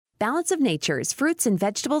Balance of Nature's fruits and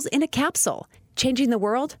vegetables in a capsule. Changing the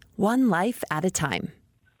world, one life at a time.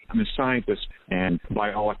 I'm a scientist and,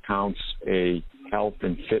 by all accounts, a health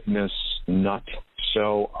and fitness nut.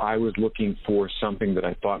 So I was looking for something that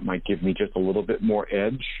I thought might give me just a little bit more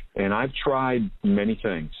edge. And I've tried many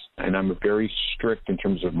things. And I'm very strict in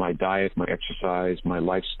terms of my diet, my exercise, my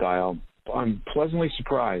lifestyle. I'm pleasantly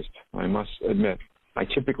surprised, I must admit. I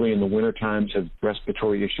typically in the winter times have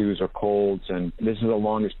respiratory issues or colds, and this is the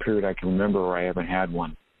longest period I can remember where I haven't had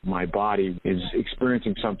one. My body is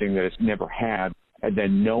experiencing something that it's never had, and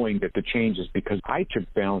then knowing that the change is because I took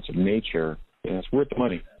Balance of Nature, and it's worth the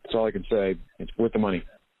money. That's all I can say. It's worth the money.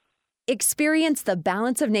 Experience the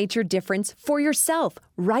Balance of Nature difference for yourself.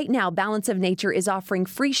 Right now, Balance of Nature is offering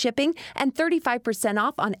free shipping and 35%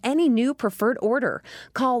 off on any new preferred order.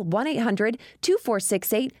 Call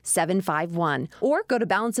 1-800-2468-751 or go to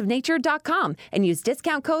balanceofnature.com and use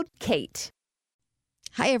discount code KATE.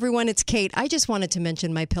 Hi, everyone. It's Kate. I just wanted to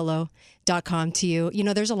mention MyPillow.com to you. You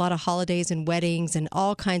know, there's a lot of holidays and weddings and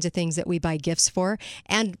all kinds of things that we buy gifts for.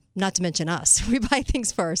 And not to mention us. We buy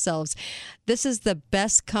things for ourselves. This is the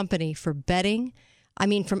best company for bedding. I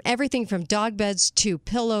mean, from everything from dog beds to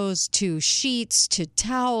pillows to sheets to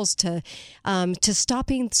towels to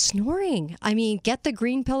stopping snoring. I mean, get the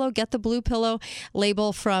green pillow, get the blue pillow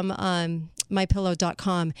label from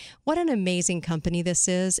MyPillow.com. What an amazing company this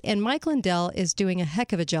is. And Mike Lindell is doing a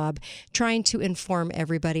heck of a job trying to inform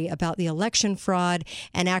everybody about the election fraud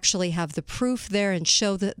and actually have the proof there and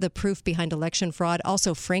show the proof behind election fraud.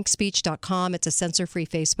 Also, frankspeech.com. It's a censor-free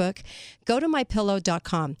Facebook. Go to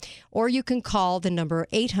MyPillow.com or you can call the number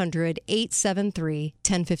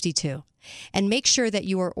 800-873-1052. And make sure that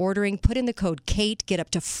you are ordering. Put in the code KATE. Get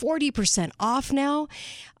up to 40% off now.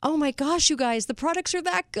 Oh my gosh, you guys, the products are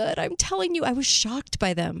that good. I'm telling you, I was shocked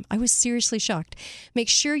by them. I was seriously shocked. Make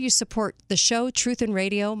sure you support the show, Truth and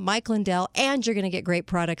Radio, Mike Lindell, and you're going to get great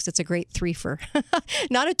products. It's a great threefer.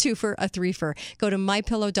 Not a twofer, a threefer. Go to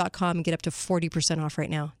MyPillow.com and get up to 40% off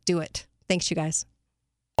right now. Do it. Thanks, you guys.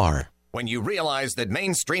 When you realize that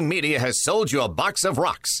mainstream media has sold you a box of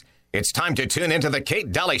rocks, it's time to tune into the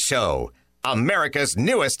Kate Dalley Show, America's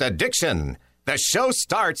newest addiction. The show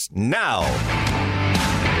starts now.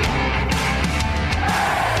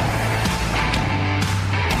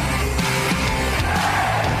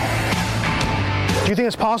 Do you think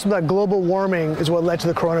it's possible that global warming is what led to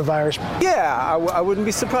the coronavirus? Yeah, I wouldn't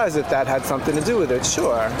be surprised if that had something to do with it,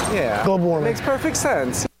 sure. Yeah. Global warming. Makes perfect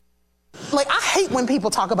sense. Like, I hate when people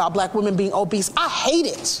talk about black women being obese. I hate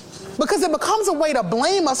it. Because it becomes a way to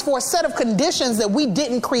blame us for a set of conditions that we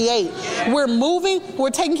didn't create. We're moving,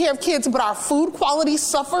 we're taking care of kids, but our food quality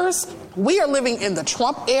suffers. We are living in the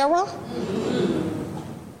Trump era.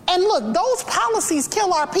 And look, those policies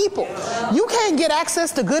kill our people. You can't get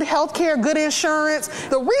access to good health care, good insurance.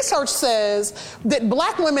 The research says that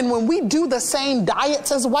black women, when we do the same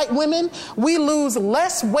diets as white women, we lose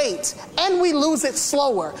less weight and we lose it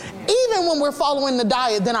slower, even when we're following the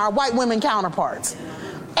diet than our white women counterparts.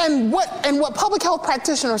 And what public health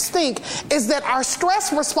practitioners think is that our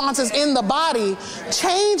stress responses in the body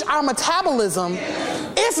change our metabolism.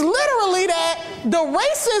 It's literally that the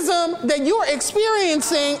racism that you're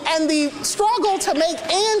experiencing and the struggle to make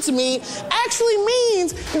ends meet actually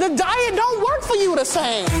means the diet don't work for you the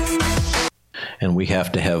same. And we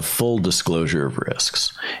have to have full disclosure of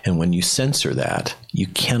risks. And when you censor that, you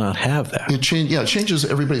cannot have that. It changes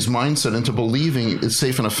everybody's mindset into believing it's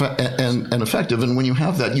safe and effective. And when you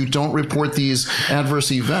have that, you don't report these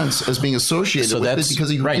adverse events as being associated with it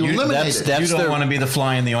because you eliminate it. You don't want to be the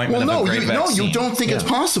fly in the ointment of a great vaccine. You don't think it's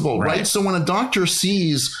possible, right? So when a doctor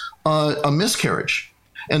sees a miscarriage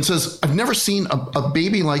and says, I've never seen a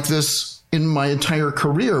baby like this in my entire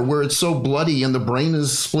career where it's so bloody and the brain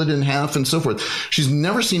is split in half and so forth. She's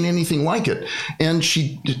never seen anything like it. And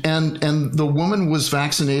the woman was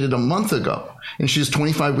vaccinated a month ago and she's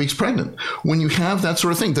 25 weeks pregnant. When you have that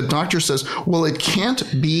sort of thing, the doctor says, well, it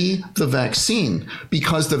can't be the vaccine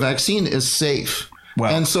because the vaccine is safe.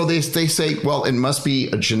 Wow. And so they say, well, it must be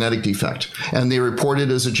a genetic defect. And they report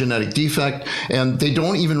it as a genetic defect and they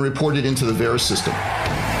don't even report it into the VAERS system.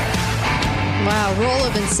 Wow, roll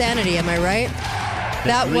of insanity, am I right?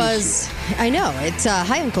 That was, I know. It's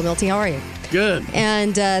hi, Uncle Milty. How are you? Good.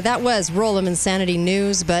 And that was roll of insanity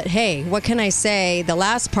news. But hey, what can I say? The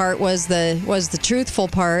last part was the truthful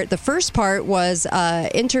part. The first part was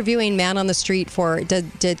interviewing man on the street for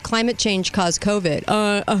did climate change cause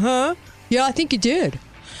COVID? Yeah, I think it did.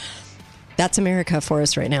 That's America for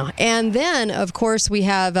us right now. And then, of course, we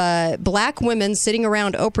have black women sitting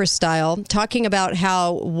around Oprah style talking about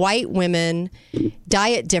how white women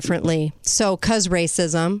diet differently. So, 'cause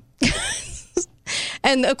racism.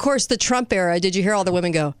 And, of course, the Trump era, did you hear all the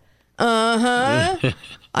women go, uh-huh?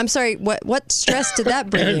 I'm sorry, what stress did that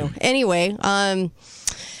bring you? Anyway,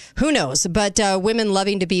 who knows? But women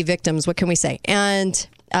loving to be victims, what can we say? And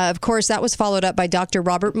of course, that was followed up by Dr.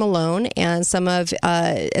 Robert Malone and some of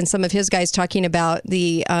his guys talking about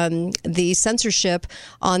the censorship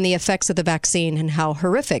on the effects of the vaccine and how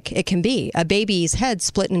horrific it can be. A baby's head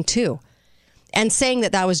split in two, and saying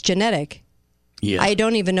that was genetic. Yeah. I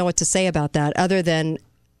don't even know what to say about that, other than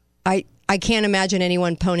I can't imagine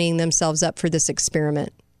anyone ponying themselves up for this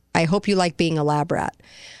experiment. I hope you like being a lab rat.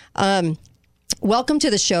 Welcome to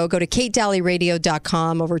the show. Go to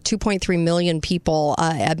katedalleyradio.com. Over 2.3 million people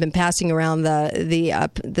have been passing around the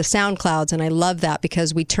SoundClouds, and I love that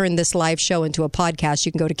because we turned this live show into a podcast.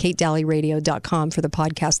 You can go to katedalleyradio.com for the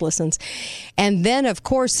podcast listens. And then, of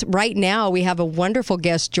course, right now we have a wonderful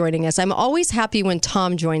guest joining us. I'm always happy when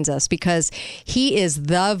Tom joins us because he is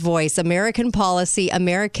the voice, American Policy,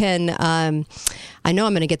 I know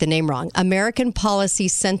I'm going to get the name wrong, American Policy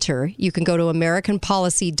Center. You can go to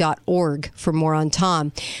americanpolicy.org for more on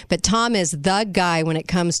Tom. But Tom is the guy when it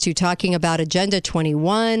comes to talking about Agenda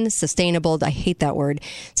 21, sustainable, I hate that word,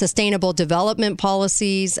 sustainable development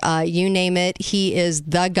policies, you name it. He is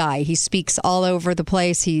the guy. He speaks all over the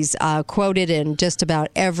place. He's quoted in just about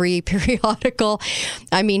every periodical.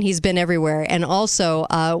 I mean, he's been everywhere. And also,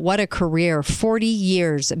 what a career. 40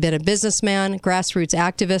 years. Been a businessman, grassroots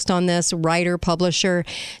activist on this, writer, publisher,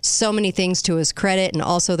 so many things to his credit, and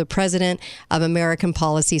also the president of American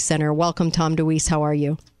Policy Center. Welcome, Tom Deweese. How are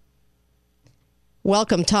you?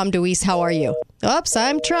 Welcome, Tom Deweese. How are you? Oops,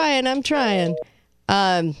 I'm trying.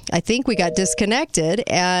 I think we got disconnected,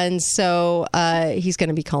 and so he's going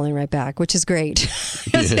to be calling right back, which is great.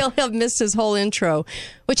 He'll have missed his whole intro,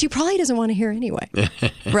 which he probably doesn't want to hear anyway,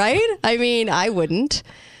 right? I mean, I wouldn't.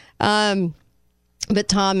 But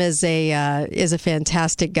Tom is a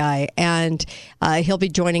fantastic guy, and he'll be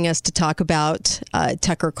joining us to talk about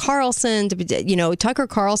Tucker Carlson. You know, Tucker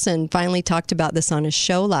Carlson finally talked about this on his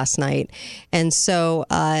show last night, and so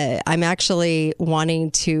I'm actually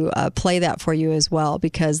wanting to play that for you as well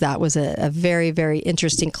because that was a very, very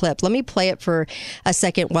interesting clip. Let me play it for a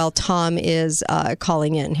second while Tom is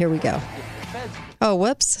calling in. Here we go. Oh,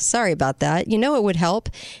 whoops. Sorry about that. You know what would help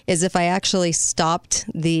is if I actually stopped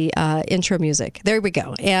the intro music. There we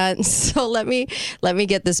go. And so let me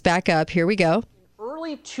get this back up. Here we go.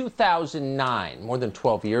 Early 2009, more than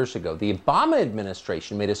 12 years ago, the Obama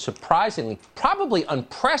administration made a surprisingly, probably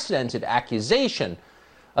unprecedented accusation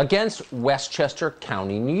against Westchester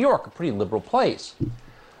County, New York, a pretty liberal place.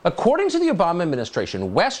 According to the Obama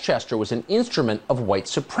administration, Westchester was an instrument of white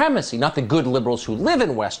supremacy, not the good liberals who live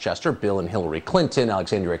in Westchester, Bill and Hillary Clinton,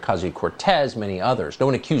 Alexandria Ocasio-Cortez, many others. No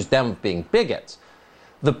one accused them of being bigots.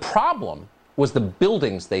 The problem was the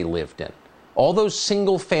buildings they lived in. All those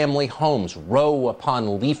single-family homes, row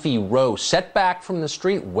upon leafy row, set back from the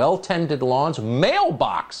street, well-tended lawns,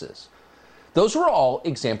 mailboxes. Those were all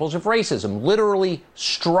examples of racism, literally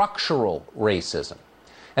structural racism.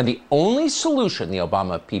 And the only solution the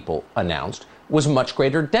Obama people announced was much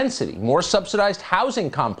greater density, more subsidized housing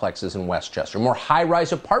complexes in Westchester, more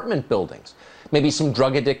high-rise apartment buildings, maybe some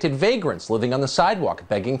drug-addicted vagrants living on the sidewalk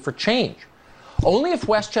begging for change. Only if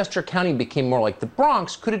Westchester County became more like the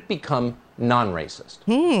Bronx could it become non-racist.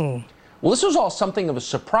 Well, this was all something of a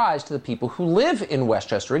surprise to the people who live in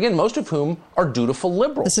Westchester, again, most of whom are dutiful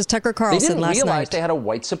liberals. This is Tucker Carlson last night. They didn't realize they had a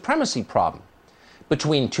white supremacy problem.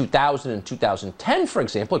 Between 2000 and 2010, for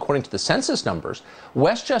example, according to the census numbers,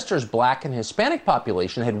 Westchester's black and Hispanic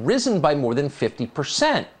population had risen by more than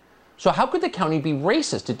 50%. So how could the county be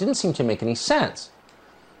racist? It didn't seem to make any sense.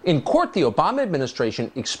 In court, the Obama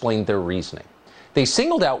administration explained their reasoning. They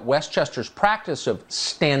singled out Westchester's practice of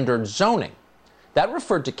standard zoning. That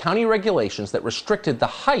referred to county regulations that restricted the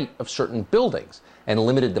height of certain buildings and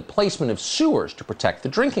limited the placement of sewers to protect the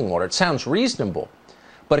drinking water. It sounds reasonable.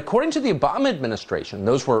 But according to the Obama administration,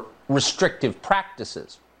 those were restrictive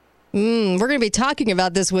practices. We're going to be talking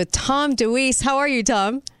about this with Tom Deweese. How are you,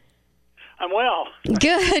 Tom? I'm well.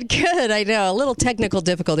 Good. I know. A little technical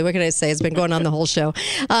difficulty. What can I say? It's been going on the whole show.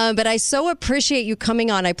 But I so appreciate you coming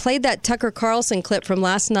on. I played that Tucker Carlson clip from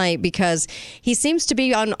last night because he seems to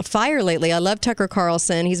be on fire lately. I love Tucker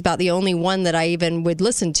Carlson. He's about the only one that I even would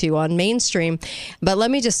listen to on mainstream. But let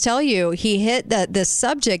me just tell you, he hit this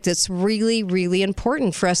subject that's really, really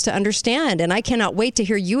important for us to understand. And I cannot wait to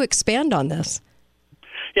hear you expand on this.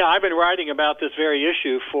 Yeah, I've been writing about this very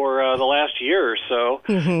issue for the last year or so,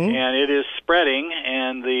 and it is spreading.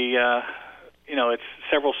 And it's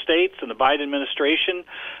several states and the Biden administration,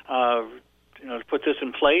 to put this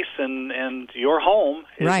in place, and your home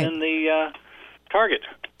is in the target.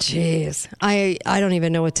 Jeez, I don't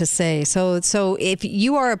even know what to say. So if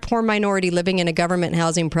you are a poor minority living in a government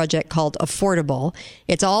housing project called affordable,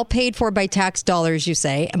 it's all paid for by tax dollars, you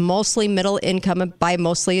say, mostly middle income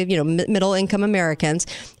Americans,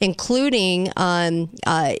 including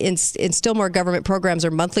in still more government programs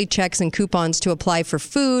are monthly checks and coupons to apply for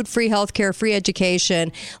food, free healthcare, free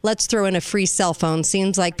education. Let's throw in a free cell phone.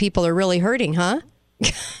 Seems like people are really hurting, huh?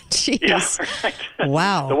 Jeez. Yeah, right.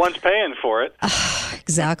 Wow. The one's paying for it.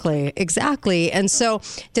 Exactly. And so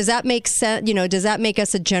does that make sense? Does that make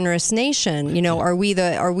us a generous nation? Are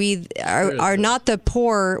not the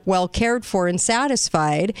poor well cared for and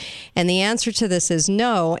satisfied? And the answer to this is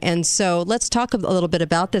no. And so let's talk a little bit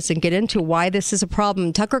about this and get into why this is a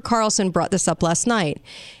problem. Tucker Carlson brought this up last night.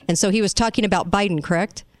 And so he was talking about Biden,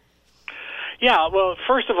 correct? Yeah, well,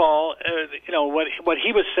 first of all, what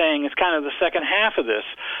he was saying is kind of the second half of this.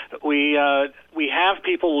 We have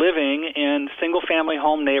people living in single-family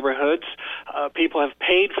home neighborhoods. People have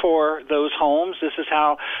paid for those homes. This is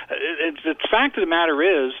how. The fact of the matter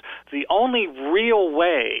is, the only real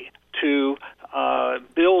way to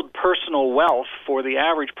build personal wealth for the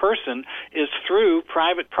average person is through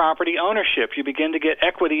private property ownership. You begin to get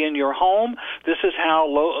equity in your home. This is how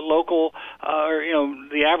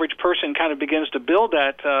the average person kind of begins to build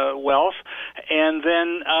that wealth. And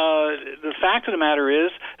then the fact of the matter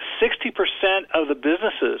is 60% of the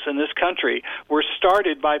businesses in this country were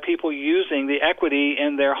started by people using the equity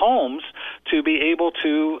in their homes to be able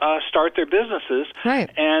to start their businesses. Right.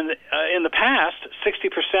 And in the past,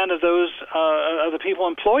 60% of those of the people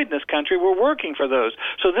employed in this country were working for those.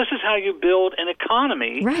 So this is how you build an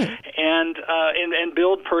economy, right, and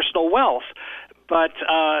build personal wealth. But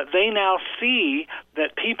they now see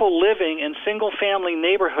that people living in single-family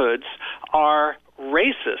neighborhoods are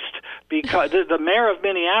racist, because the mayor of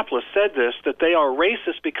Minneapolis said this, that they are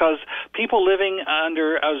racist because people living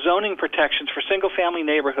under zoning protections for single-family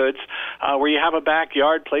neighborhoods, where you have a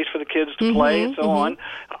backyard, place for the kids to play, and so on,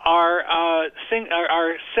 are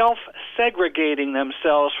self-segregating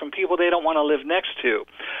themselves from people they don't want to live next to.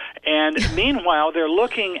 And meanwhile, they're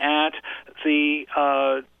looking at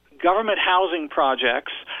the government housing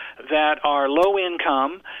projects that are low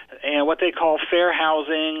income and what they call fair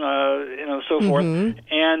housing, so forth.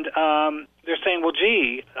 And they're saying, well,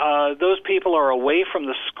 gee, those people are away from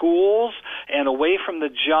the schools and away from the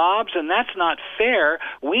jobs, and that's not fair.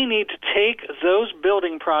 We need to take those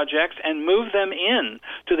building projects and move them in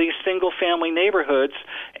to these single-family neighborhoods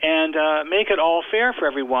and make it all fair for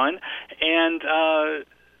everyone. And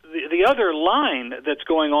the other line that's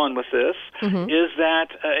going on with this is that,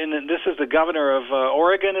 and this is the governor of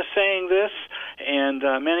Oregon is saying this, and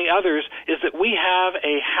many others, is that we have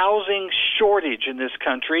a housing shortage in this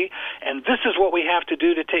country, and this is what we have to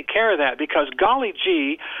do to take care of that, because golly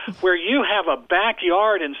gee, where you have a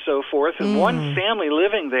backyard and so forth, and one family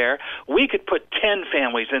living there, we could put 10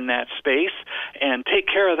 families in that space and take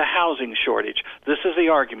care of the housing shortage. This is the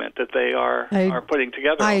argument that they are putting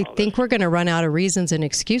together. I think we're going to run out of reasons and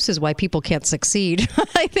excuses why people can't succeed.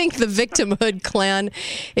 I think the victimhood clan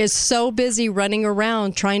is so busy running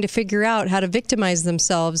around trying to figure out how to victimize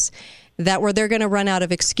themselves that they're going to run out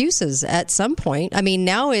of excuses at some point. I mean,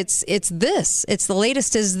 now it's this. It's the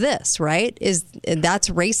latest is this, right? That's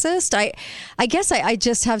racist? I guess I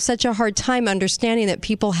just have such a hard time understanding that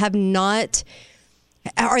people have not.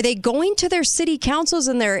 Are they going to their city councils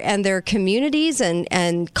and their communities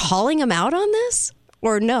and calling them out on this?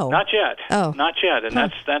 Or no? Not yet. Oh. Not yet. And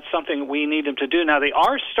that's something we need them to do. Now, they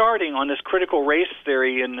are starting on this critical race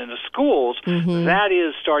theory in the schools. That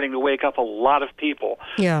is starting to wake up a lot of people.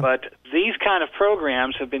 Yeah. But these kind of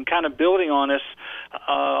programs have been kind of building on us,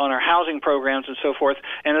 on our housing programs and so forth.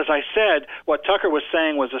 And as I said, what Tucker was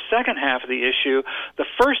saying was the second half of the issue. The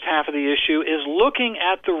first half of the issue is looking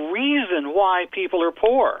at the reason why people are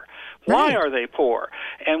poor. Why are they poor?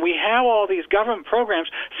 And we have all these government programs.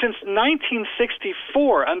 Since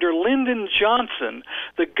 1964, under Lyndon Johnson,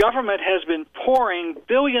 the government has been pouring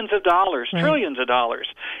billions of dollars, trillions of dollars,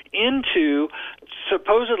 into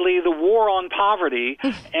supposedly the war on poverty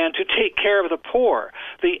and to take care of the poor.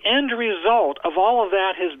 The end result of all of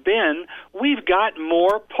that has been we've got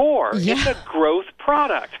more poor. Yeah. It's a growth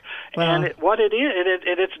product. Wow. And what it is,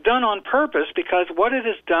 it's done on purpose, because what it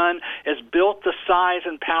has done is built the size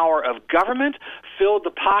and power of government, filled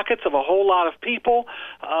the pockets of a whole lot of people,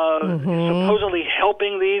 supposedly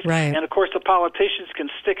helping these. Right. And, of course, the politicians can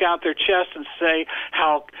stick out their chests and say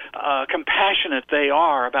how compassionate they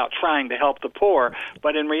are about trying to help the poor.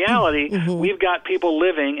 But in reality, we've got people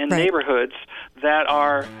living in neighborhoods that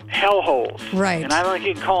are hellholes. Right. And I don't think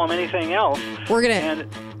you can call them anything else. We're gonna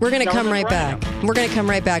come right back. We're gonna come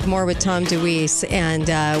right back. More with Tom Deweese. And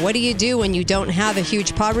what do you do when you don't have a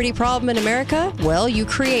huge poverty problem in America? Well, you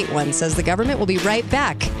create one, says the government. We'll be right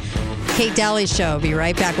back. Kate Dalley Show. Be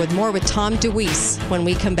right back with more with Tom Deweese when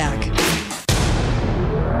we come back.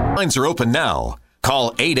 Lines are open now.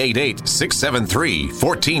 Call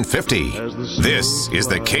 888-673-1450. This is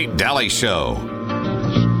the Kate Dalley Show.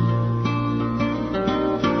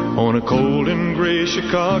 On a cold and gray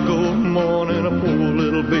Chicago morning, a poor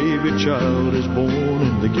little baby child is born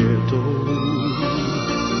in the ghetto.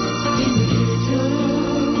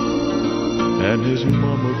 And his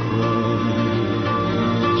mama cries.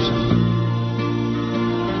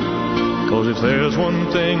 'Cause if there's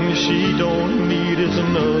one thing she don't need, it's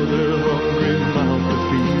another hungry mouth to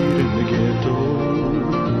feed in the ghetto.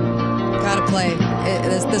 Gotta play.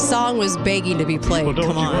 The song was begging to be played.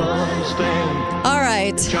 Come on. All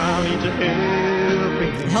right.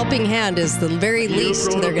 Helping hand is the very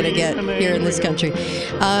least they're going to get here in this country.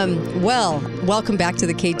 Welcome back to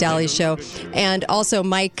the Kate Dalley Show. And also,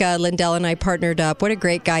 Mike Lindell and I partnered up. What a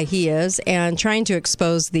great guy he is. And trying to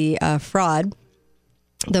expose the fraud.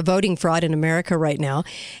 The voting fraud in America right now.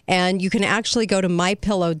 And you can actually go to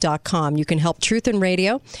mypillow.com. You can help Truth in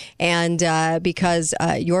Radio, and because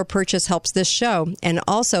your purchase helps this show, and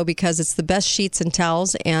also because it's the best sheets and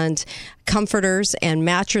towels and comforters and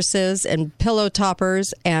mattresses and pillow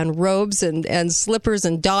toppers and robes and slippers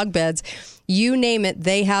and dog beds. You name it,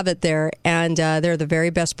 they have it there, and they're the very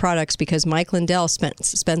best products because Mike Lindell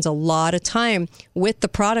spends a lot of time with the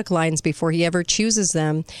product lines before he ever chooses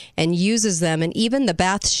them and uses them. And even the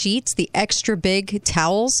bath sheets, the extra big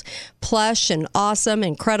towels, plush and awesome,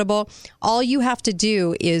 incredible. All you have to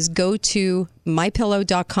do is go to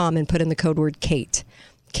mypillow.com and put in the code word Kate.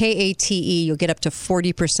 Kate. You'll get up to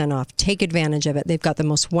 40% off. Take advantage of it. They've got the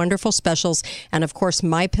most wonderful specials. And of course,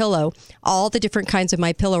 MyPillow. All the different kinds of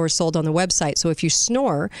MyPillow are sold on the website. So if you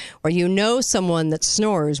snore or you know someone that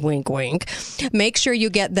snores, wink, wink, make sure you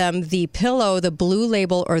get them the pillow, the blue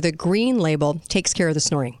label or the green label. Takes care of the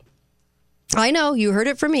snoring. I know, you heard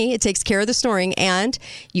it from me. It takes care of the snoring, and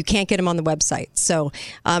you can't get them on the website. So,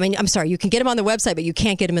 I'm sorry, you can get them on the website, but you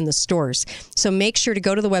can't get them in the stores. So make sure to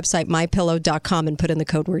go to the website, mypillow.com, and put in the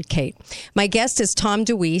code word Kate. My guest is Tom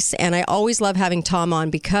Deweese, and I always love having Tom on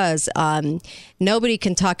because nobody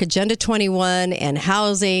can talk Agenda 21 and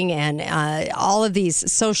housing and all of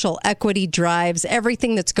these social equity drives,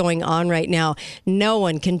 everything that's going on right now. No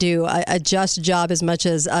one can do a just job as much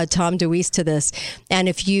as Tom Deweese to this. And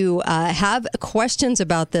if you have questions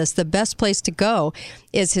about this, the best place to go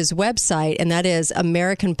is his website, and that is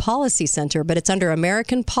American Policy Center, but it's under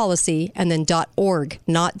American Policy and then .org,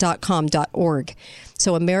 not .com, .org.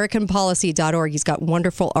 So AmericanPolicy.org. He's got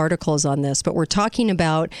wonderful articles on this. But we're talking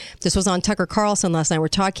about, this was on Tucker Carlson last night. We're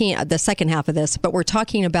talking the second half of this, but we're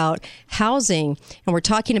talking about housing, and we're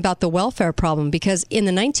talking about the welfare problem, because in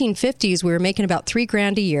the 1950s, we were making about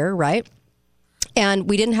 $3,000 a year, right? And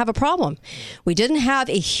we didn't have a problem. We didn't have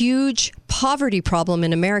a huge poverty problem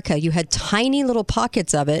in America. You had tiny little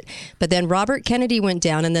pockets of it. But then Robert Kennedy went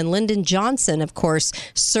down, and then Lyndon Johnson, of course,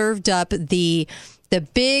 served up the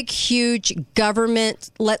big, huge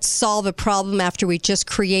government, let's solve a problem after we just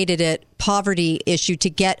created it, poverty issue to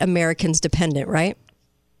get Americans dependent, right?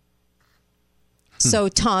 So,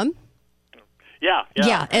 Tom?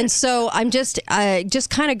 Yeah. And so I'm just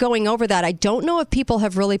kind of going over that. I don't know if people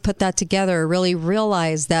have really put that together or really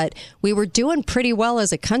realized that we were doing pretty well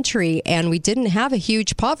as a country and we didn't have a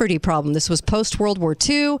huge poverty problem. This was post-World War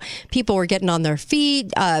II. People were getting on their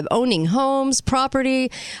feet, owning homes, property,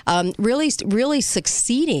 really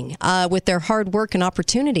succeeding with their hard work and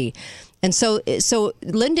opportunity. And so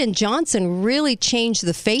Lyndon Johnson really changed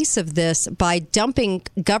the face of this by dumping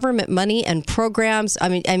government money and programs.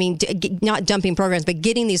 Not dumping programs, but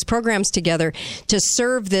getting these programs together to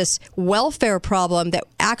serve this welfare problem that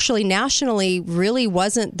actually nationally really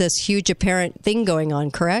wasn't this huge apparent thing going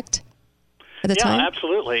on, correct? At the time?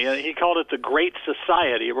 Absolutely. He called it the Great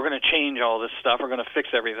Society. We're going to change all this stuff. We're going to fix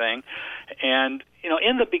everything. And,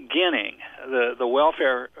 in the beginning, the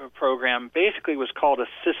welfare program basically was called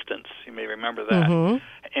assistance. You may remember that. Mm-hmm.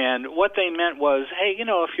 And what they meant was, hey,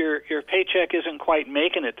 if your paycheck isn't quite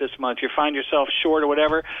making it this month, you find yourself short or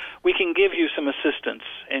whatever, we can give you some assistance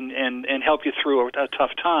and help you through a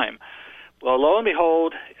tough time. Well, lo and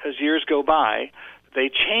behold, as years go by, they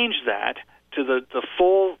changed that to the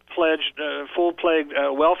full-fledged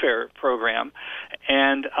welfare program.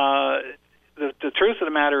 And the truth of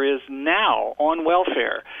the matter is now on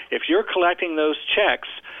welfare, if you're collecting those checks,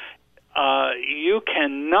 you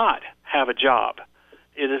cannot have a job.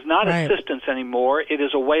 It is not Right. assistance anymore. It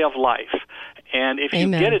is a way of life. And if you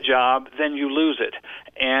Amen. get a job, then you lose it.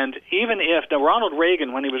 And even if Ronald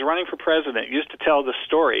Reagan, when he was running for president, used to tell the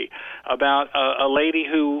story about a lady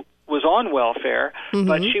who was on welfare,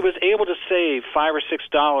 but she was able to save $5 or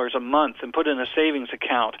 $6 a month and put in a savings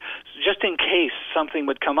account just in case something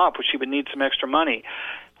would come up, which she would need some extra money.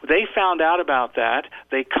 They found out about that.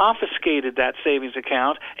 They confiscated that savings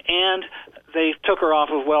account, and they took her off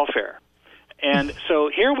of welfare. And so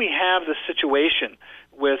here we have the situation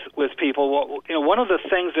with people. You know, one of the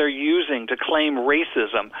things they're using to claim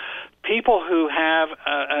racism, people who have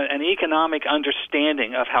an economic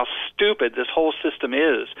understanding of how stupid this whole system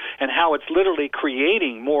is and how it's literally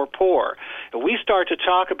creating more poor. We start to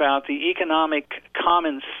talk about the economic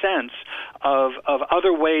common sense of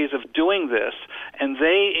other ways of doing this, and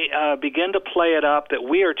they begin to play it up that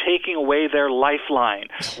we are taking away their lifeline.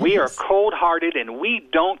 We are cold-hearted, and we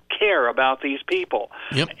don't care about these people.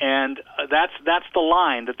 Yep. And that's the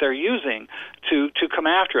line that they're using to come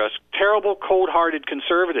after us. Terrible, cold-hearted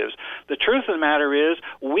conservatives. The truth of the matter is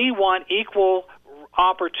we want equal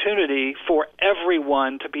opportunity for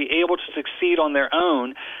everyone to be able to succeed on their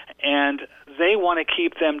own, and they want to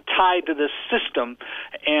keep them tied to this system.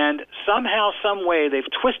 And somehow, some way, they've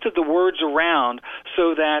twisted the words around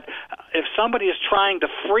so that if somebody is trying to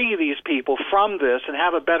free these people from this and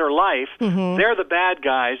have a better life, they're the bad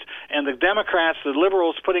guys, and the Democrats, the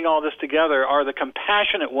liberals putting all this together are the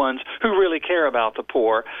compassionate ones who really care about the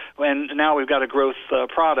poor. And now we've got a growth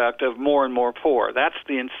product of more and more poor. That's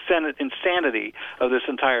the insanity of this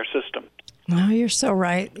entire system. Oh, you're so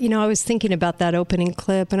right. You know, I was thinking about that opening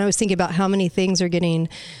clip, and I was thinking about how many things are getting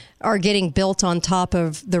built on top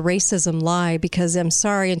of the racism lie, because I'm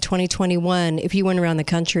sorry, in 2021, if you went around the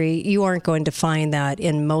country, you aren't going to find that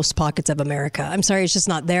in most pockets of America. I'm sorry, it's just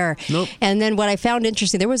not there. Nope. And then what I found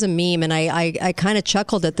interesting, there was a meme, and I kind of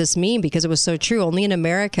chuckled at this meme because it was so true. Only in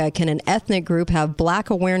America can an ethnic group have Black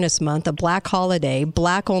Awareness Month, a Black holiday,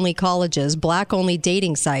 Black-only colleges, Black-only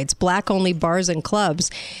dating sites, Black-only bars and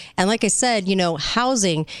clubs, and like I said, you know,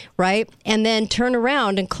 housing, right? And then turn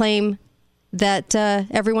around and claim that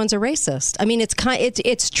everyone's a racist. I mean,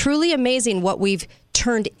 it's truly amazing what we've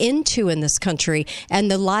turned into in this country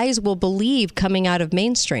and the lies we'll believe coming out of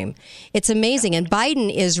mainstream. It's amazing. And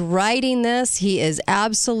Biden is writing this. He is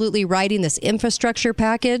absolutely writing this infrastructure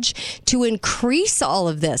package to increase all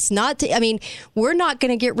of this. We're not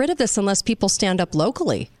going to get rid of this unless people stand up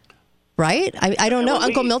locally, right? I don't know.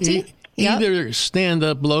 Uncle Milty? Either stand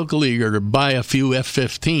up locally or buy a few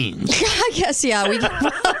F-15s. I guess, yeah.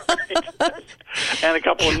 And a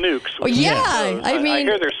couple of nukes. Yeah, I mean, I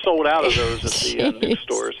hear they're sold out of those at the nuke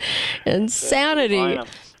stores. Insanity.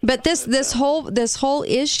 But this whole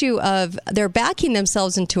issue of they're backing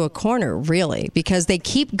themselves into a corner, really, because they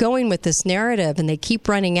keep going with this narrative and they keep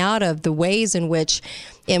running out of the ways in which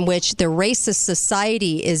the racist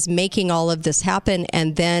society is making all of this happen,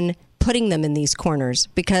 and then putting them in these corners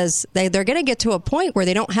because they're going to get to a point where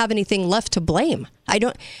they don't have anything left to blame.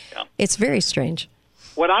 It's very strange.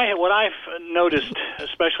 What I've noticed,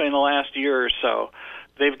 especially in the last year or so,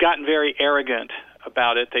 they've gotten very arrogant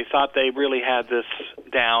about it. They thought they really had this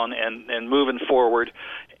down and moving forward,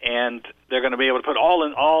 and they're going to be able to put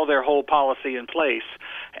all their whole policy in place.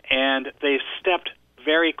 And they've stepped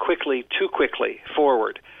very quickly, too quickly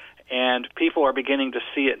forward, and people are beginning to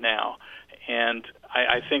see it now. And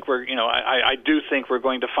I think I do think we're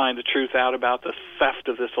going to find the truth out about the theft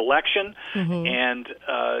of this election, and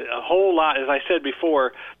a whole lot. As I said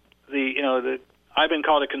before, I've been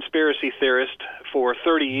called a conspiracy theorist for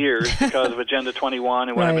 30 years because of Agenda 21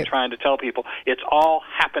 and what I've been trying to tell people. It's all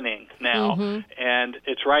happening now, and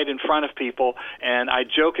it's right in front of people. And I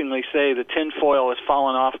jokingly say the tinfoil has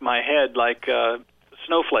fallen off my head like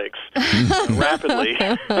snowflakes rapidly.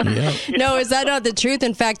 No, is that not the truth?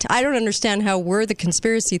 In fact, I don't understand how we're the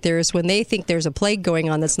conspiracy theorists when they think there's a plague going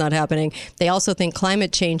on that's not happening. They also think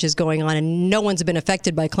climate change is going on and no one's been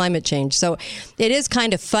affected by climate change. So it is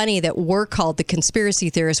kind of funny that we're called the conspiracy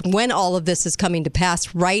theorists when all of this is coming to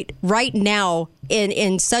pass right now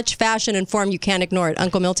in such fashion and form you can't ignore it.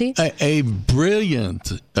 Uncle Milty? A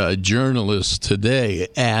brilliant journalist today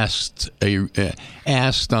asked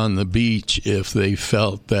on the beach if they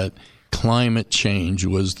felt that climate change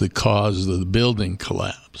was the cause of the building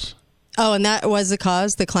collapse. Oh, and that was the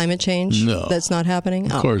cause, the climate change? No. That's not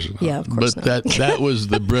happening? Of course not. Yeah, of course but not. that was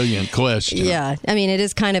the brilliant question. Yeah. I mean, it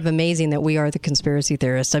is kind of amazing that we are the conspiracy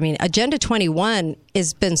theorists. I mean, Agenda 21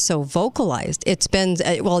 has been so vocalized. It's been,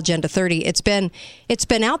 Agenda 30, it's been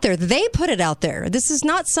out there. They put it out there. This is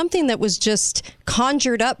not something that was just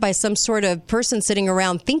conjured up by some sort of person sitting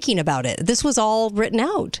around thinking about it. This was all written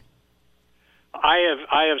out.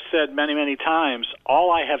 I have said many, many times,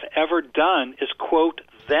 all I have ever done is quote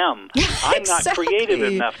them. I'm not creative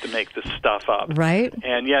enough to make this stuff up. Right.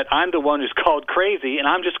 And yet I'm the one who's called crazy, and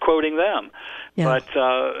I'm just quoting them. Yeah. But,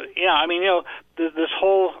 I mean, this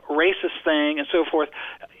whole racist thing and so forth,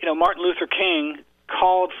 Martin Luther King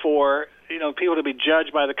called for people to be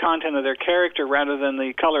judged by the content of their character rather than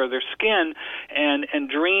the color of their skin, and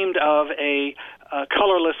dreamed of a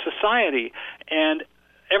colorless society. And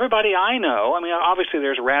everybody I know, I mean, obviously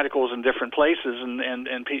there's radicals in different places and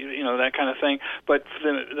that kind of thing, but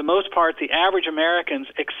for the most part, the average Americans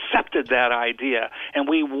accepted that idea, and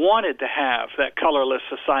we wanted to have that colorless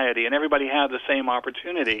society, and everybody had the same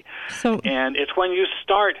opportunity. And it's when you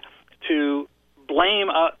start to blame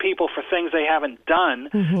people for things they haven't done,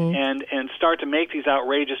 and start to make these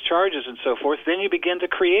outrageous charges and so forth, then you begin to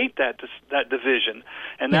create that division.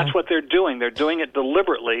 And that's what they're doing. They're doing it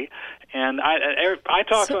deliberately. And I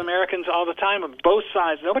talk to Americans all the time of both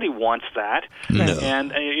sides. Nobody wants that. No.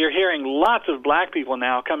 And you're hearing lots of black people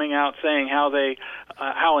now coming out saying how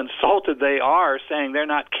insulted they are, saying they're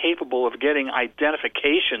not capable of getting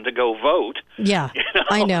identification to go vote. Yeah,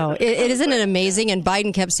 I know. Isn't it amazing? And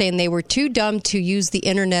Biden kept saying they were too dumb to use the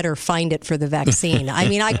internet or find it for the vaccine. I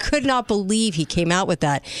mean, I could not believe he came out with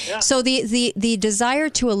that. Yeah. So the desire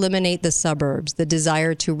to eliminate the suburbs, the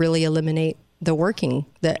desire to really eliminate the working,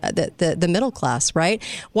 the middle class, right?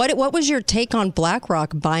 What was your take on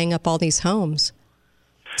BlackRock buying up all these homes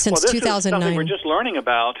since 2009? Is something we're just learning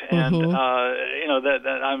about, and that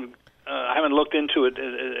I haven't looked into it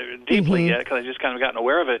deeply yet because I just kind of gotten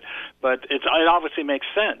aware of it. But it obviously makes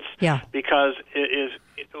sense. Yeah. Because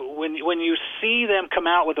when you see them come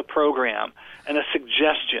out with a program and a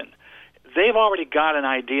suggestion, they've already got an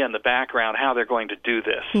idea in the background how they're going to do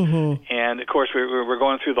this. And, of course, we're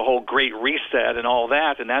going through the whole Great Reset and all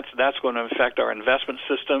that, and that's going to affect our investment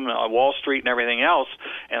system, Wall Street and everything else,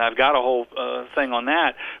 and I've got a whole thing on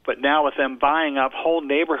that. But now with them buying up whole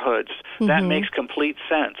neighborhoods, that makes complete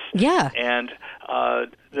sense. Yeah. And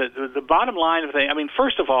the bottom line of the thing, I mean,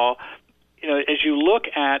 first of all, as you look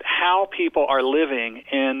at how people are living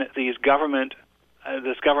in these government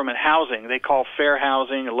housing, they call fair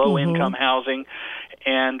housing, low-income housing,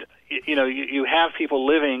 and you have people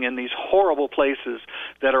living in these horrible places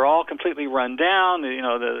that are all completely run down.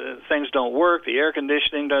 The things don't work, the air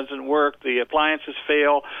conditioning doesn't work, the appliances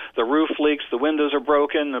fail, the roof leaks, the windows are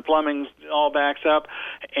broken, the plumbing all backs up,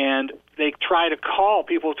 and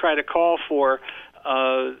people try to call for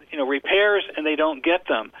repairs, and they don't get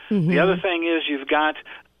them. The other thing is you've got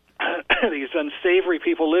these unsavory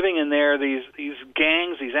people living in there, these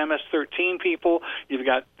gangs, these MS-13 people. You've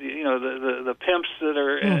got the pimps that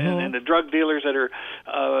are and the drug dealers that are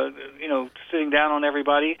sitting down on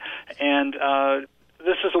everybody, and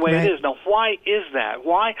this is the way it is. Now, why is that?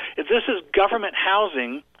 Why, if this is government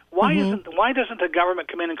housing, why doesn't the government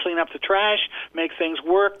come in and clean up the trash, make things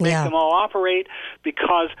work, make them all operate?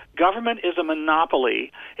 Because government is a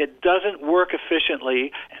monopoly. It doesn't work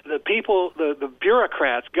efficiently. The people, the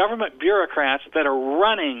bureaucrats, government bureaucrats that are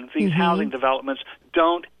running these housing developments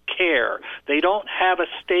don't care. They don't have a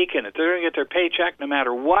stake in it. They're going to get their paycheck no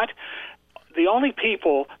matter what. The only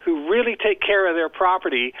people who really take care of their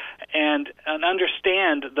property and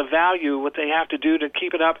understand the value, what they have to do to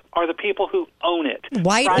keep it up, are the people who own it.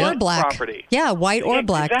 White or black. Property. Yeah, white or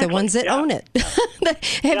black, the ones that own it.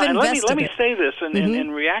 And let me say this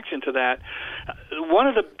in reaction to that. One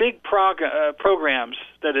of the big programs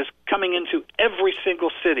that is coming into every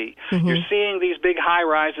single city, you're seeing these big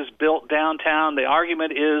high-rises built downtown. The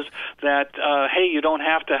argument is that, hey, you don't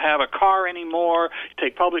have to have a car anymore,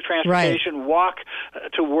 take public transportation, walk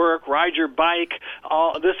to work, ride your bike.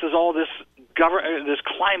 This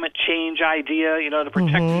climate change idea, to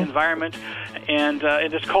protect the environment, and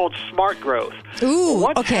it's called smart growth. Ooh,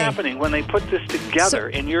 what's happening when they put this together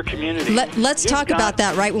in your community? Let's talk about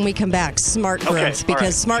that right when we come back, smart growth,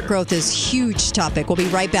 because smart growth is a huge topic. We'll be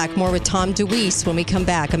right back. More with Tom Deweese when we come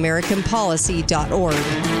back, AmericanPolicy.org.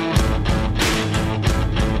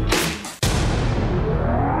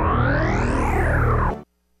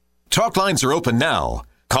 Talk lines are open now.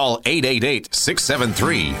 Call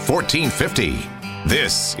 888-673-1450.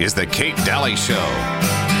 This is the Kate Dalley Show.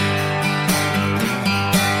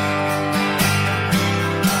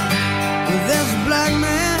 There's a black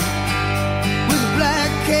man with a black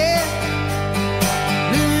cat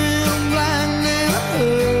living in a black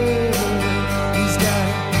neighborhood. He's got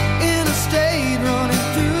an interstate running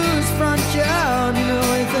through his front yard.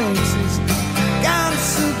 He thinks he's got it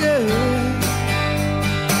so good.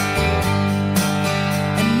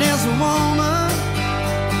 There's a woman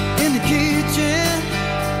in the kitchen,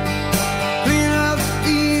 cleaning up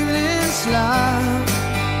the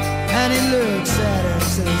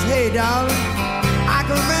says, hey, darling, I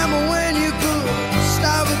can remember when you could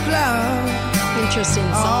stop a cloud. Interesting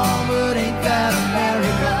song. Oh, but ain't that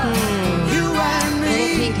America? You and me.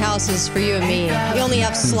 Little pink houses for you and me. You only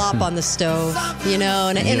have slop on the stove, you know,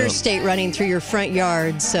 and an interstate running through your front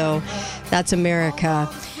yard. So that's America.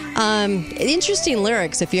 Interesting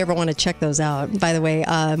lyrics if you ever want to check those out. By the way,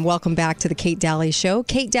 welcome back to the Kate Dalley Show,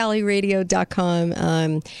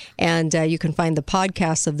 katedalleyradio.com. And you can find the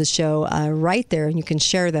podcasts of the show right there, and you can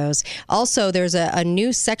share those. Also, there's a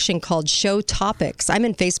new section called Show Topics. I'm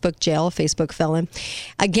in Facebook jail, Facebook felon,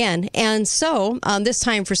 again. And so this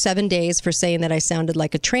time for 7 days for saying that I sounded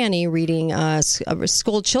like a tranny reading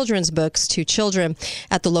school children's books to children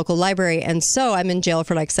at the local library. And so I'm in jail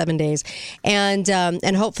for like 7 days. And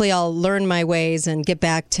hopefully I'll learn my ways and get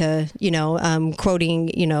back to, quoting,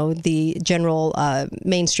 the general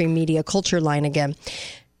mainstream media culture line again.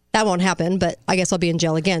 That won't happen, but I guess I'll be in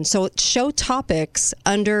jail again. So show topics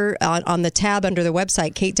on the tab under the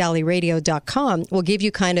website, katedalleyradio.com, will give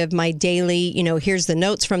you kind of my daily, here's the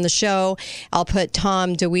notes from the show. I'll put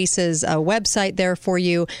Tom Deweese's website there for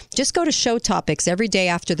you. Just go to show topics every day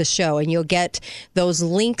after the show, and you'll get those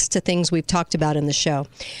links to things we've talked about in the show.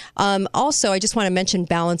 Also, I just want to mention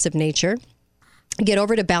Balance of Nature. Get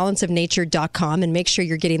over to balanceofnature.com and make sure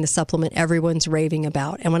you're getting the supplement everyone's raving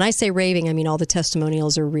about. And when I say raving, I mean all the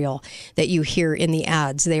testimonials are real that you hear in the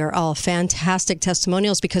ads. They are all fantastic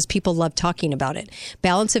testimonials because people love talking about it.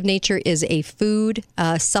 Balance of Nature is a food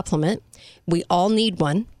supplement. We all need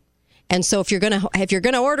one. And so if you're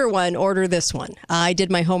gonna order one, order this one. I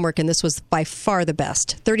did my homework, and this was by far the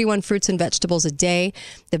best. 31 fruits and vegetables a day.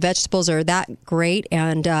 The vegetables are that great,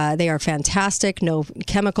 and they are fantastic. No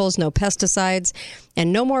chemicals, no pesticides,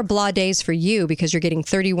 and no more blah days for you because you're getting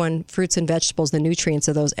 31 fruits and vegetables, the nutrients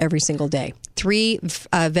of those every single day. 3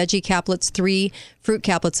 veggie caplets, 3 fruit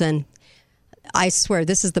caplets, and I swear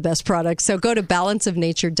this is the best product. So go to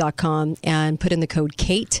balanceofnature.com and put in the code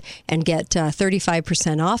KATE and get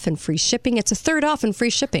 35% off and free shipping. It's a third off and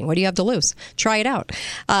free shipping. What do you have to lose? Try it out.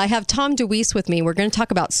 I have Tom Deweese with me. We're going to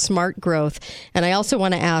talk about smart growth. And I also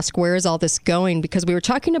want to ask, where is all this going? Because we were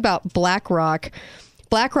talking about BlackRock.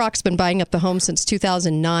 BlackRock's been buying up the homes since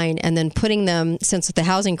 2009 and then putting them, since the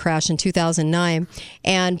housing crash in 2009,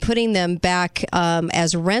 and putting them back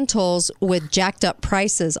as rentals with jacked up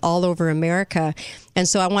prices all over America. And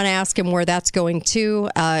so I want to ask him where that's going to.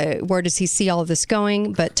 Where does he see all of this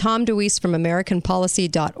going? But Tom Deweese from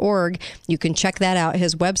AmericanPolicy.org, you can check that out.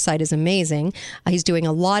 His website is amazing. He's doing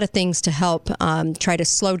a lot of things to help try to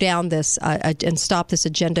slow down this and stop this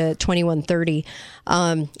Agenda 2130.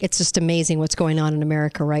 It's just amazing what's going on in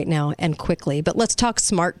America right now and quickly. But let's talk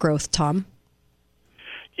smart growth, Tom.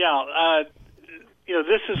 Yeah,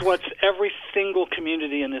 this is what every single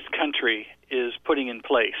community in this country is putting in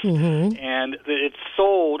place. Mm-hmm. And it's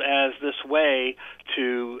sold as this way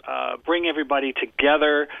to bring everybody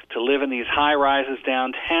together to live in these high-rises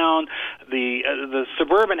downtown. The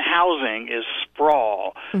suburban housing is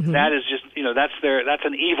sprawl. Mm-hmm. That is just, that's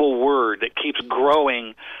an evil word that keeps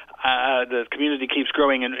growing. The community keeps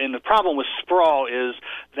growing, and the problem with sprawl is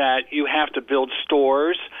that you have to build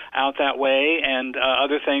stores out that way and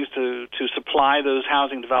other things to supply those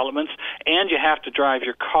housing developments, and you have to drive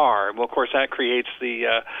your car. Well, of course, that creates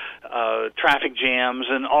the traffic jams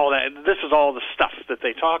and all that. This is all the stuff that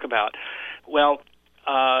they talk about. Well,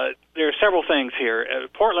 there are several things here.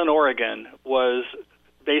 Portland, Oregon was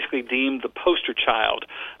basically deemed the poster child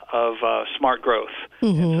of smart growth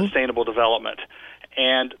and sustainable development.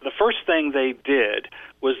 And the first thing they did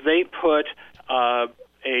was they put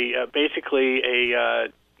basically a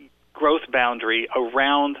growth boundary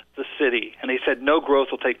around the city. And they said no growth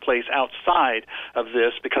will take place outside of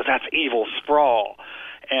this because that's evil sprawl.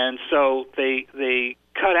 And so they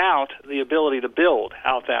cut out the ability to build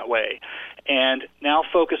out that way. And now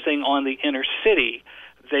focusing on the inner city,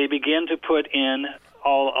 they begin to put in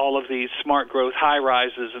all of these smart growth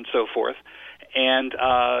high-rises and so forth. And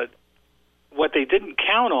what they didn't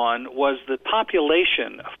count on was the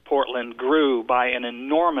population of Portland grew by an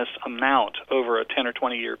enormous amount over a 10 or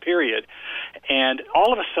 20-year period. And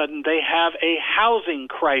all of a sudden, they have a housing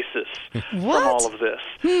crisis from all of this,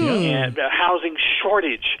 and a housing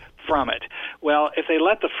shortage from it. Well, if they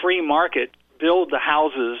let the free market build the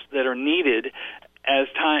houses that are needed as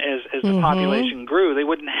the population grew, they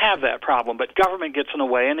wouldn't have that problem. But government gets in the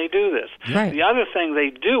way, and they do this. Right. The other thing they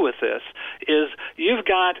do with this is you've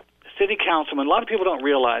got city councilmen. A lot of people don't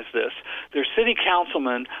realize this. Their city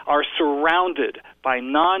councilmen are surrounded by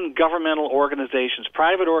non-governmental organizations,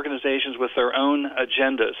 private organizations with their own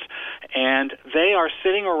agendas. And they are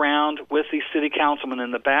sitting around with these city councilmen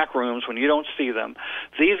in the back rooms when you don't see them.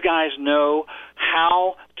 These guys know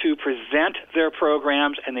how to present their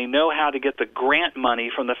programs, and they know how to get the grant money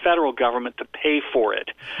from the federal government to pay for it.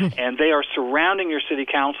 And they are surrounding your city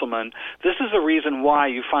councilman. This is the reason why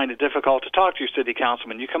you find it difficult to talk to your city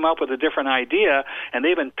councilman. You come up with a different idea, and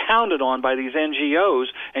they've been pounded on by these NGOs,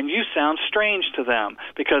 and you sound strange to them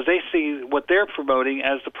because they see what they're promoting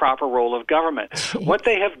as the proper role of government. What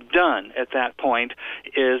they have done at that point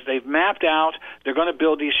is they've mapped out, they're going to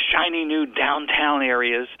build these shiny new downtown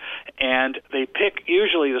areas, and they pick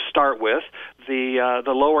usually to start with the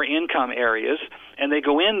lower income areas, and they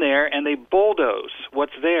go in there and they bulldoze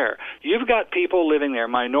what's there. You've got people living there,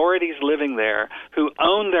 minorities living there, who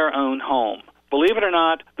own their own home. Believe it or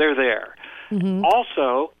not, they're there. Mm-hmm.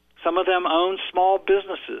 Also, some of them own small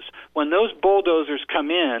businesses. When those bulldozers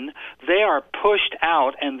come in, they are pushed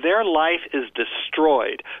out, and their life is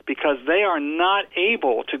destroyed because they are not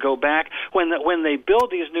able to go back. When they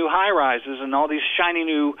build these new high-rises and all these shiny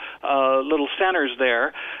new little centers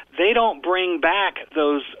there, they don't bring back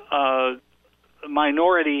those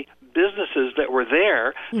minority businesses that were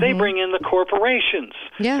there. Mm-hmm. They bring in the corporations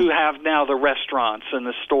who have now the restaurants and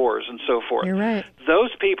the stores and so forth. You're right.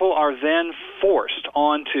 Those people are then forced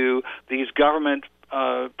onto these government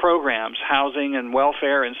programs, housing and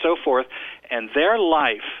welfare and so forth, and their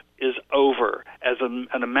life is over as an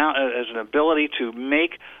ability to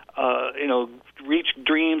make reach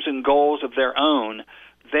dreams and goals of their own.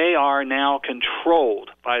 They are now controlled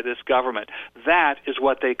by this government. That is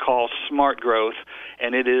what they call smart growth,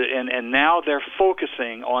 and it is. And now they're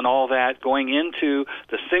focusing on all that, going into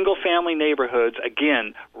the single-family neighborhoods.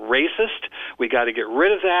 Again, racist. We got to get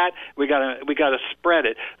rid of that. We got to spread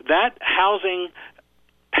it. That housing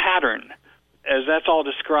pattern, as that's all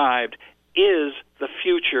described, is the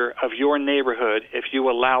future of your neighborhood if you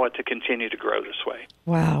allow it to continue to grow this way.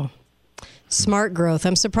 Wow. Smart growth.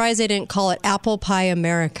 I'm surprised they didn't call it Apple Pie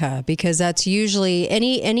America, because that's usually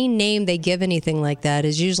any name they give anything like that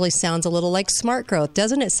is usually sounds a little like smart growth.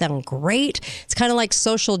 Doesn't it sound great? It's kind of like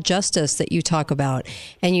social justice that you talk about.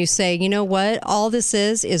 And you say, you know what? All this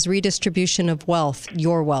is redistribution of wealth,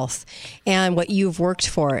 your wealth, and what you've worked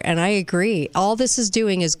for. And I agree. All this is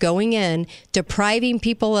doing is going in, depriving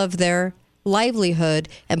people of their livelihood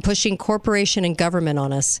and pushing corporation and government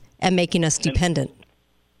on us and making us dependent.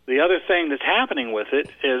 The other thing that's happening with it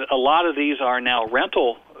is a lot of these are now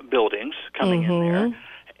rental buildings coming in there,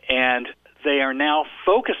 and they are now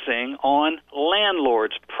focusing on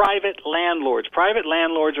landlords, private landlords. Private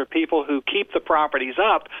landlords are people who keep the properties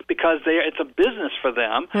up because it's a business for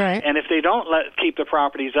them, right. And if they don't keep the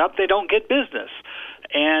properties up, they don't get business.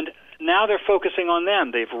 And now they're focusing on them.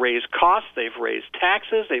 They've raised costs, they've raised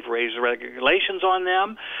taxes, they've raised regulations on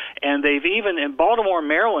them, and they've even, in Baltimore,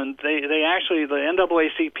 Maryland, they actually, the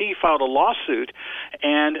NAACP filed a lawsuit,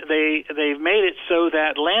 and they've made it so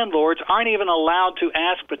that landlords aren't even allowed to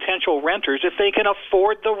ask potential renters if they can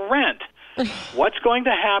afford the rent. What's going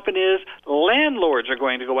to happen is landlords are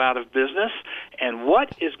going to go out of business, and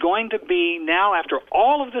what is going to be now, after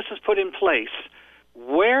all of this is put in place,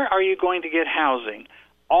 where are you going to get housing?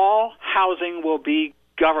 All housing will be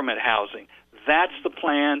government housing. That's the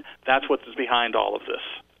plan. That's what's behind all of this.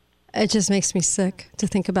 It just makes me sick to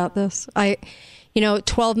think about this.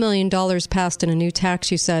 $12 million passed in a new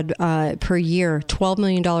tax, you said, per year. $12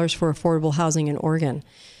 million for affordable housing in Oregon.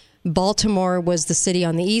 Baltimore was the city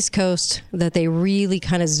on the East Coast that they really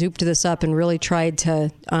kind of zooped this up and really tried to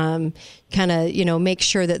make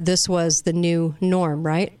sure that this was the new norm,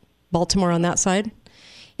 right? Baltimore on that side?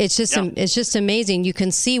 It's just amazing. You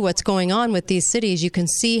can see what's going on with these cities. You can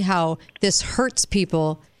see how this hurts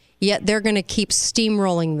people, yet they're going to keep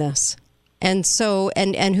steamrolling this. And so,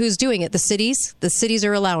 and who's doing it? The cities? The cities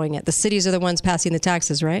are allowing it. The cities are the ones passing the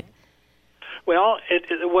taxes, right? Well,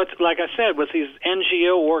 like I said, with these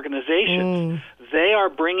NGO organizations, they are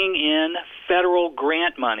bringing in federal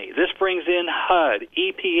grant money. This brings in HUD,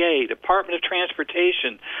 EPA, Department of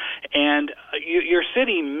Transportation, and your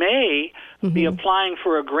city may be applying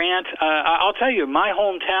for a grant. I'll tell you, my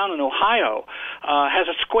hometown in Ohio has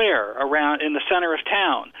a square around in the center of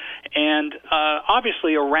town, and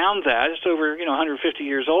obviously around that, it's over 150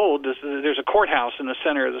 years old. There's a courthouse in the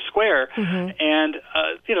center of the square, and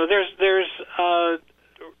there's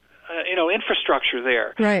infrastructure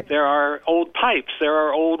there. Right. There are old pipes, there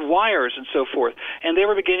are old wires and so forth, and they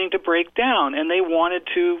were beginning to break down, and they wanted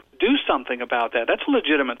to do something about that. That's a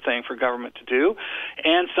legitimate thing for government to do.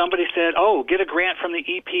 And somebody said, get a grant from the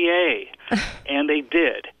EPA, and they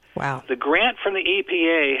did. Wow. The grant from the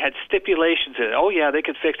EPA had stipulations in it. Oh, yeah, they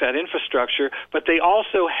could fix that infrastructure, but they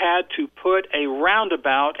also had to put a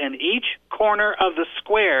roundabout in each corner of the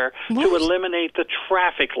square to eliminate the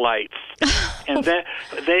traffic lights. And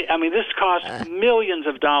this cost millions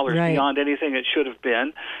of dollars beyond anything it should have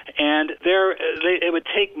been. And it would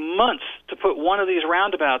take months to put one of these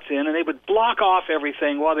roundabouts in, and they would block off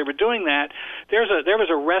everything while they were doing that. There was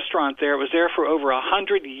a restaurant there. It was there for over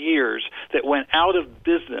 100 years that went out of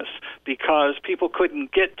business because people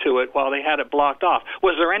couldn't get to it while they had it blocked off.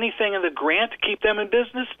 Was there anything in the grant to keep them in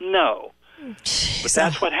business? No. But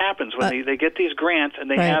that's what happens when they get these grants and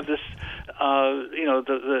they have this,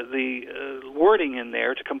 the wording in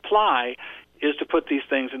there to comply is to put these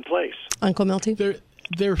things in place. Uncle Milty?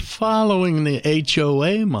 They're following the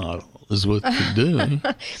HOA model is what they're doing.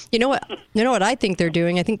 You know what I think they're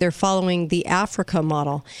doing? I think they're following the Africa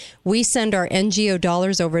model. We send our NGO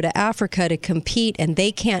dollars over to Africa to compete, and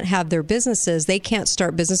they can't have their businesses. They can't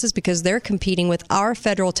start businesses because they're competing with our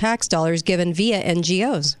federal tax dollars given via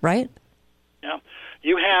NGOs, right? Yeah.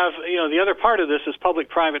 You have, the other part of this is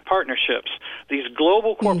public-private partnerships. These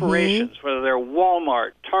global corporations, whether they're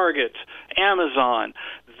Walmart, Target, Amazon,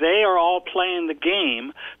 they are all playing the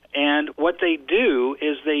game, and what they do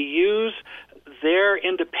is they use their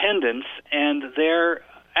independence and their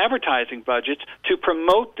advertising budgets to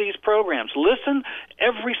promote these programs. Listen,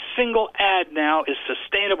 every single ad now is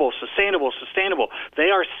sustainable, sustainable, sustainable.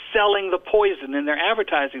 They are selling the poison in their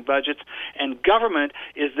advertising budgets, and government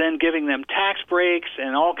is then giving them tax breaks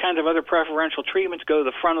and all kinds of other preferential treatments, go to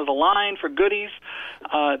the front of the line for goodies.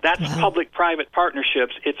 That's public-private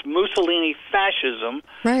partnerships. It's Mussolini fascism,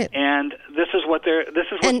 right? And this is what's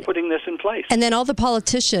putting this in place. And then all the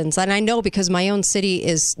politicians, and I know because my own city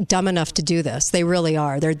is dumb enough to do this. They really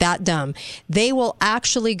are. They're that dumb. They will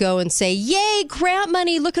actually go and say, yay, grant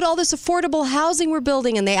money. Look at all this affordable housing we're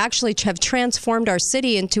building. And they actually have transformed our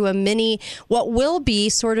city into what will be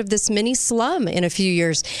sort of this mini slum in a few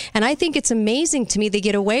years. And I think it's amazing to me they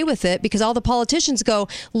get away with it because all the politicians go,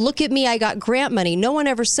 look at me, I got grant money. No one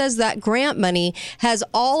ever says that grant money has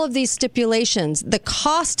all of these stipulations. The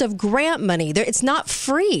cost of grant money, it's not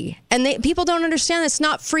free. And people don't understand it's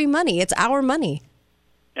not free money. It's our money.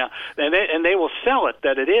 Yeah, and they will sell it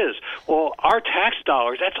that it is. Well, our tax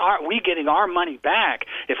dollars, we getting our money back.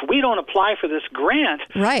 If we don't apply for this grant,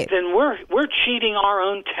 then we're cheating our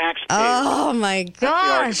own taxpayers. Oh my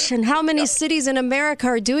gosh! And how many cities in America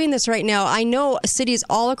are doing this right now? I know cities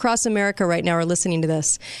all across America right now are listening to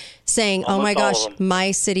this, saying, oh my gosh,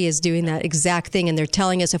 my city is doing that exact thing. And they're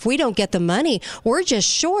telling us if we don't get the money, we're just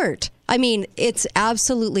short. I mean, it's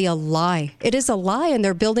absolutely a lie. It is a lie. And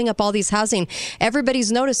they're building up all these housing.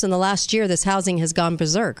 Everybody's noticed in the last year this housing has gone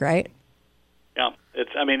berserk, right? Yeah,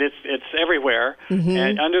 it's everywhere.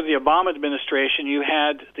 And under the Obama administration, you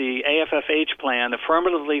had the AFFH plan,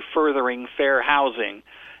 affirmatively furthering fair housing,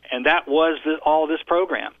 and that was all this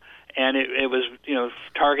program. And it was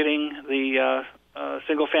targeting the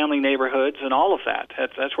single-family neighborhoods and all of that.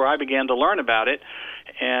 That's where I began to learn about it.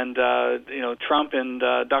 And Trump and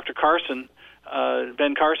Dr. Carson,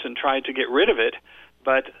 Ben Carson, tried to get rid of it,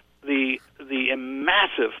 but the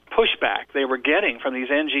massive pushback they were getting from these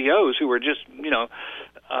NGOs who were just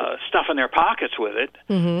stuffing their pockets with it,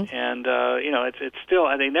 and it's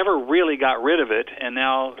still, they never really got rid of it, and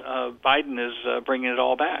now Biden is bringing it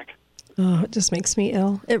all back. Oh, it just makes me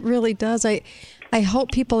ill. It really does. I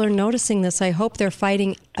hope people are noticing this. I hope they're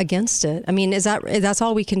fighting against it. I mean, that's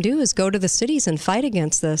all we can do is go to the cities and fight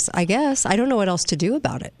against this, I guess. I don't know what else to do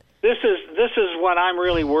about it. This is what I'm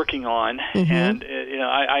really working on, and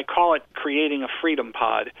I call it creating a freedom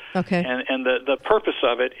pod. Okay. And the purpose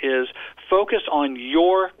of it is focus on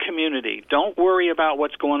your community. Don't worry about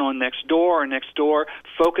what's going on next door.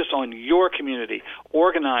 Focus on your community.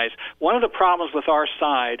 Organize. One of the problems with our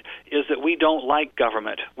side is that we don't like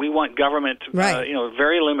government. We want government,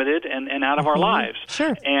 very limited and out of our lives.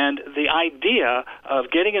 Sure. And the idea of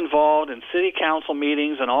getting involved in city council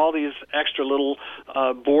meetings and all these extra little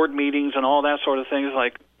board meetings and all that sort of thing is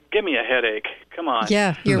like, give me a headache. Come on.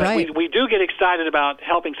 Yeah, you're right. We do get excited about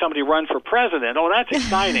helping somebody run for president. Oh, that's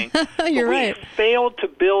exciting. You're right. We failed to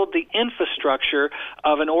build the infrastructure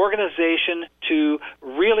of an organization to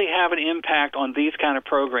really have an impact on these kind of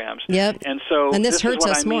programs. Yep. And so this hurts is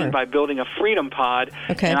what us I mean more by building a freedom pod.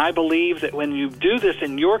 Okay. And I believe that when you do this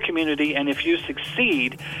in your community, and if you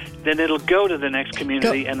succeed, then it'll go to the next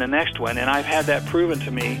community and the next one. And I've had that proven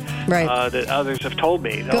to me that others have told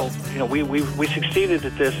me. We succeeded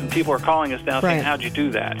at this and people are calling us now saying, how'd you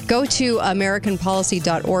do that? Go to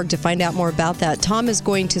AmericanPolicy.org to find out more about that. Tom is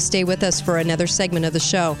going to stay with us for another segment of the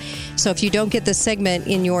show. So if you don't get this segment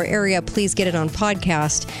in your area, please get it on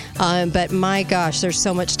podcast. But my gosh, there's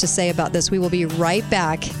so much to say about this. We will be right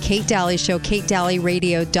back. Kate Dalley Show,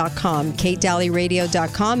 KateDalleyRadio.com,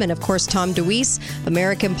 KateDalleyRadio.com, and of course, Tom Deweese,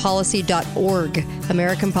 AmericanPolicy.org.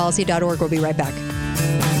 AmericanPolicy.org. We'll be right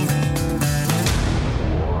back.